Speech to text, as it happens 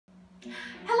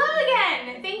Hello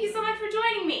again! Thank you so much for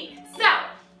joining me. So,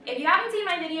 if you haven't seen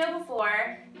my video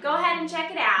before, go ahead and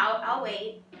check it out. I'll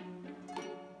wait.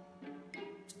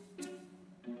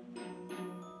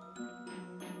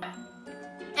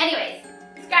 Anyways,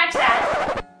 scratch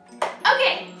that.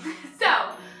 Okay,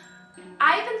 so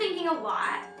I've been thinking a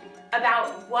lot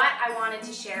about what I wanted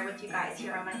to share with you guys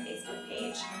here on my Facebook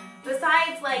page.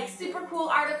 Besides like super cool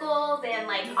articles and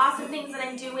like awesome things that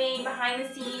I'm doing, behind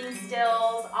the scenes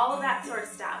stills, all of that sort of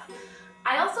stuff,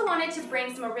 I also wanted to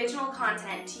bring some original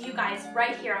content to you guys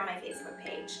right here on my Facebook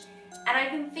page. And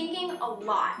I've been thinking a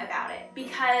lot about it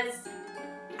because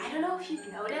I don't know if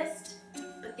you've noticed,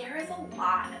 but there is a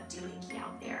lot of doohickey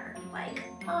out there. Like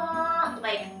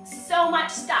so much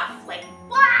stuff, like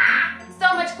blah,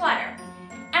 so much clutter.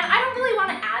 And I don't really want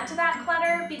to add to that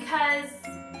clutter because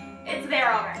it's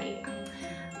there already.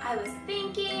 I was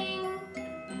thinking,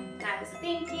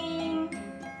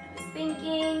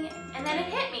 and then it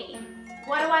hit me.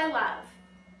 What do I love?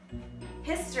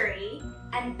 History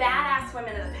and badass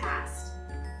women of the past.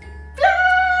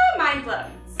 Ah, mind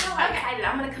blown. So excited.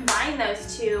 I'm going to combine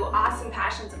those two awesome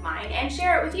passions of mine and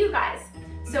share it with you guys.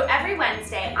 So every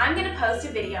Wednesday, I'm going to post a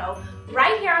video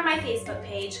right here on my Facebook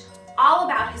page all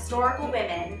about historical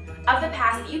women of the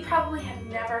past that you probably have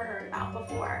never heard about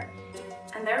before.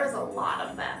 And there is a lot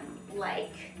of them,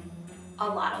 like a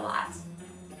lot.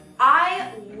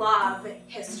 I love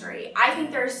history. I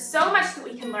think there's so much that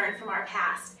we can learn from our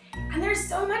past, and there's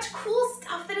so much cool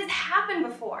stuff that has happened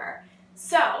before.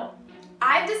 So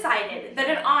I've decided that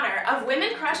in honor of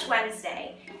Women Crush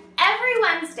Wednesday, every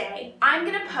Wednesday I'm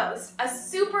gonna post a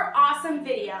super awesome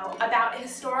video about a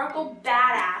historical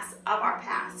badass of our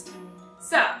past.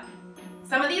 So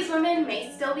some of these women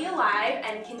may still be alive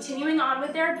and continuing on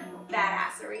with their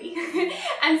badassery,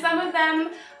 and some of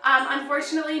them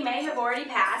unfortunately may have already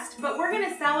passed, but we're going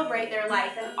to celebrate their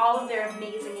life and all of their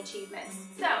amazing achievements.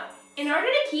 So, in order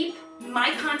to keep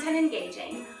my content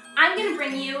engaging, I'm going to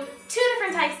bring you two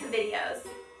different types of videos.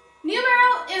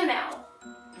 Numero uno,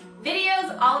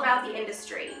 videos all about the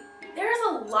industry. There's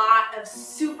a lot of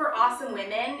super awesome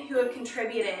women who have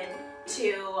contributed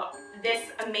to this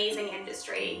amazing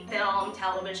industry, film,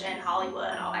 television,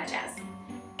 Hollywood, all that jazz.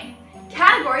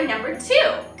 Category number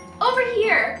two, over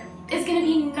here, is going to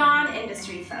be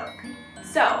non-industry folk.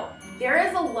 So there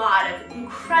is a lot of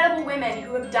incredible women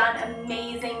who have done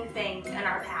amazing things in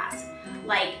our past,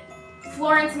 like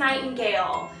Florence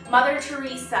Nightingale, Mother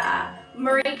Teresa,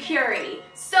 Marie Curie,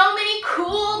 so many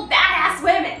cool badass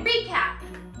women. Recap,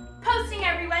 posting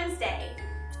every Wednesday.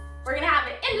 We're going to have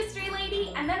an industry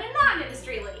lady and then a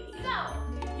non-industry lady.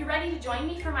 So, you ready to join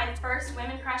me for my first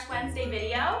Women Crush Wednesday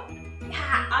video?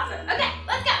 Yeah, awesome. Okay,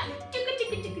 let's go.